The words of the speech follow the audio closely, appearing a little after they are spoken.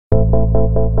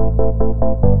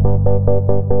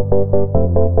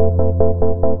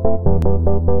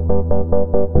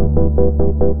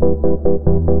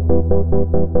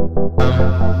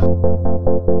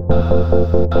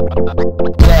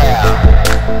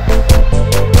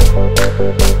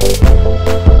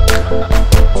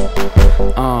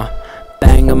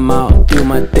do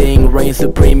my thing. Reign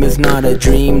supreme is not a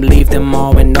dream. Leave them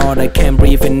all in order. Can't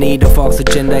breathe in need of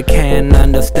oxygen. I can't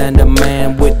understand a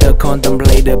man with a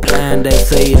contemplated plan. They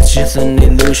say it's just an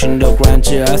illusion of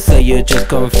grandeur. I say you're just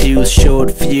confused.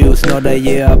 Short fuse, not that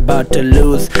you're about to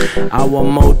lose. Our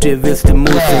motive is to move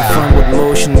in front with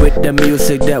motion, with the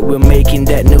music that we're making,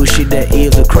 that new shit that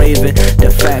ears are craving. The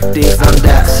fact is I'm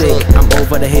that sick. I'm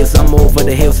over the hills, I'm over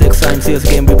the hills. 6 times sales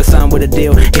game, we signed with a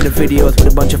deal. In the videos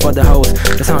with a bunch of other hoes.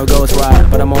 That's how it goes, right?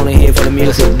 But I'm only here for the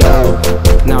music though.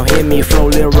 Now hear me flow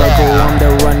lyrical. I'm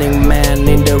the running man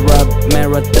in the rap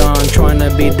marathon, trying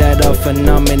to be that a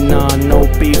phenomenon. No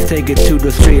beef, take it to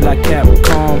the street like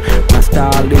Capcom. My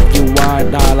style, if you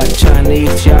wide eye like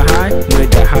Chinese, you're high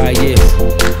with the highest.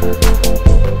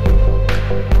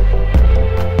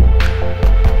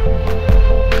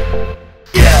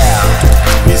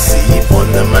 We see you on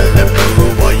the Malibu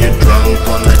while you're drunk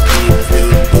on the deep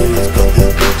field booze. Got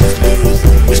these bitches loose.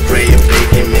 We spray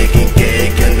baking, making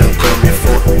cake, and don't call me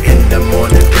 4 in the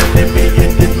morning telling me you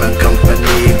need my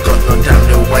company. Got no time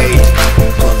to wait,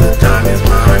 cause the time is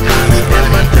money, and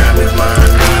my time is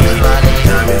money.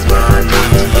 Time is money,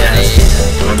 yes.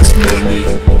 Time is money,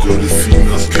 got the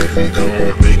females getting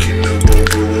down, making the world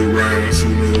go around.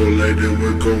 Sooner or later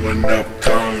we're going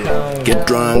uptown. Get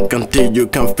drunk until you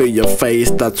can feel your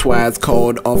face. That's why it's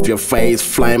cold off your face.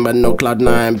 Flying but no cloud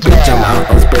 9. Bitch, I'm out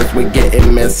of space. We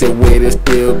getting messy with it.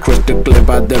 Still crystal clear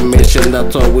by the mission.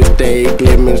 That's why we stay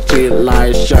gleaming. Street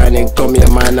lights shining. Come your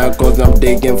mind out, cause I'm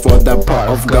digging for the pot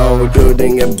of gold.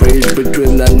 Building a bridge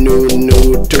between the new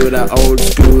to the old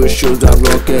school. Shoes are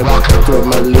rocking. Throw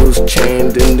my loose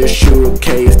chains in the shoe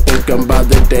case. Thinking about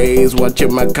the days.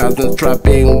 Watching my cousins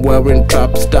trapping. Wearing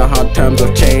traps. The hard times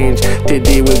have changed.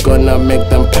 TD, we're gonna make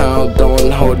them pound.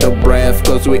 Don't hold the breath,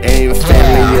 cause we ain't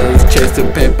failures.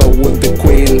 Chasing paper with the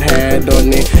queen head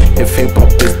on it. If hip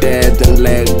hop is dead, then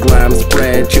let grime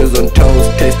spread. Cheese on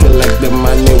toast, tasting like the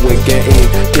money we're getting.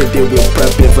 TD, we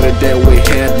prepping for the day we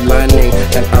headlining.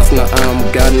 And us now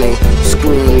I'm gunning.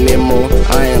 Screw Nemo,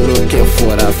 I ain't looking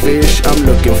for the fish, I'm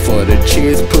looking for the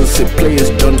cheese. Pussy, please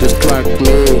don't distract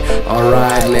me.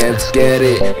 Alright, let's get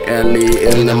it. Early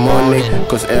in the morning,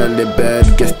 cause early bird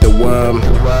gets the worm.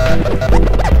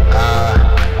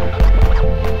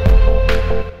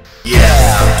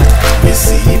 We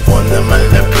see you on the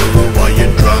Malibu while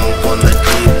you're drunk on the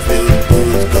deep field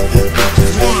booze. Got these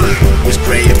bitches loose. We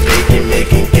spray baking,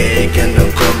 making cake, and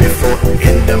don't call me 4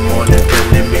 in the morning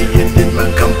telling me you need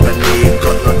my company.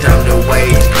 Got no time to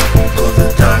wait, cause the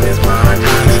time is money,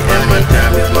 and my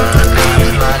time is money.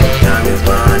 Time is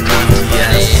money,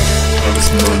 yes. Time is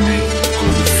money,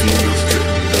 got the females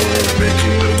getting down,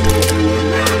 making the world go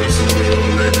around. Sooner or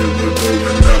later we're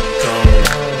going uptown.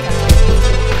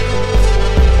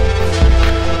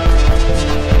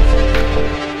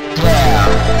 Yeah.